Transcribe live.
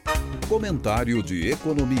Comentário de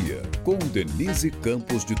Economia, com Denise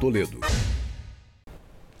Campos de Toledo.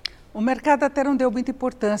 O mercado até não deu muita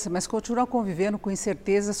importância, mas continua convivendo com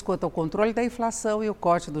incertezas quanto ao controle da inflação e o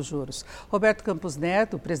corte dos juros. Roberto Campos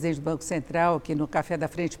Neto, presidente do Banco Central, aqui no Café da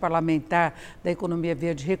Frente Parlamentar da Economia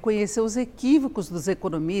Verde, reconheceu os equívocos dos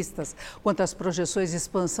economistas quanto às projeções de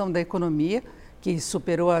expansão da economia, que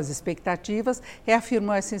superou as expectativas,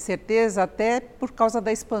 reafirmou essa incerteza até por causa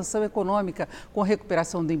da expansão econômica, com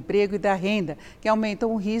recuperação do emprego e da renda, que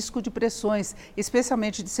aumentam o risco de pressões,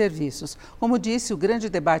 especialmente de serviços. Como disse, o grande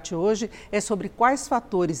debate hoje é sobre quais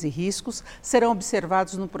fatores e riscos serão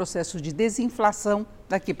observados no processo de desinflação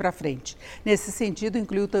daqui para frente. Nesse sentido,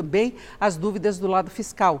 incluiu também as dúvidas do lado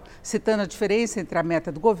fiscal, citando a diferença entre a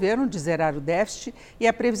meta do governo de zerar o déficit e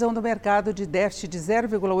a previsão do mercado de déficit de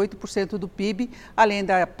 0,8% do PIB, além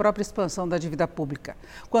da própria expansão da dívida pública.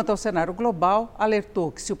 Quanto ao cenário global,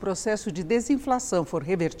 alertou que se o processo de desinflação for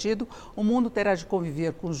revertido, o mundo terá de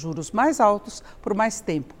conviver com juros mais altos por mais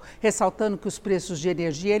tempo, ressaltando que os preços de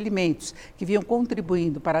energia e alimentos, que vinham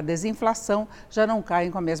contribuindo para a desinflação, já não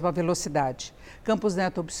caem com a mesma velocidade. Campos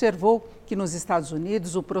Neto observou que nos Estados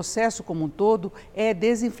Unidos o processo como um todo é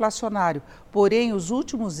desinflacionário, porém os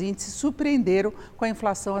últimos índices surpreenderam com a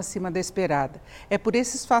inflação acima da esperada. É por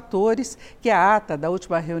esses fatores que a ata da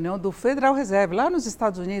última reunião do Federal Reserve lá nos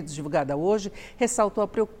Estados Unidos, divulgada hoje, ressaltou a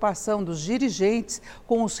preocupação dos dirigentes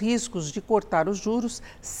com os riscos de cortar os juros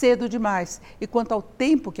cedo demais e quanto ao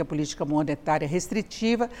tempo que a política monetária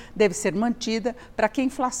restritiva deve ser mantida para que a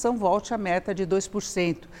inflação volte à meta de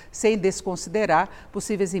 2%, sem desconsiderar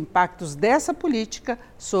possíveis impactos dessa política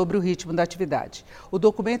sobre o ritmo da atividade. O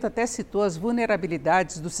documento até citou as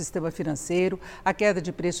vulnerabilidades do sistema financeiro, a queda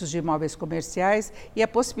de preços de imóveis comerciais e a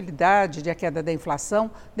possibilidade de a queda da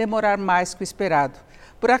inflação demorar mais que o esperado.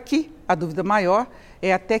 Por aqui, a dúvida maior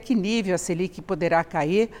é até que nível a Selic poderá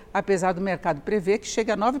cair, apesar do mercado prever que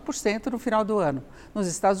chegue a 9% no final do ano. Nos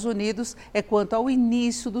Estados Unidos, é quanto ao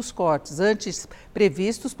início dos cortes, antes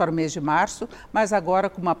previstos para o mês de março, mas agora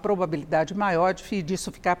com uma probabilidade maior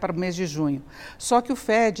disso ficar para o mês de junho. Só que o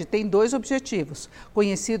Fed tem dois objetivos,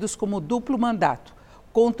 conhecidos como duplo mandato: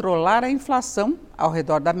 controlar a inflação ao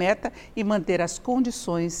redor da meta e manter as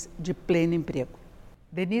condições de pleno emprego.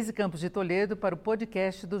 Denise Campos de Toledo para o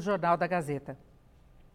podcast do Jornal da Gazeta.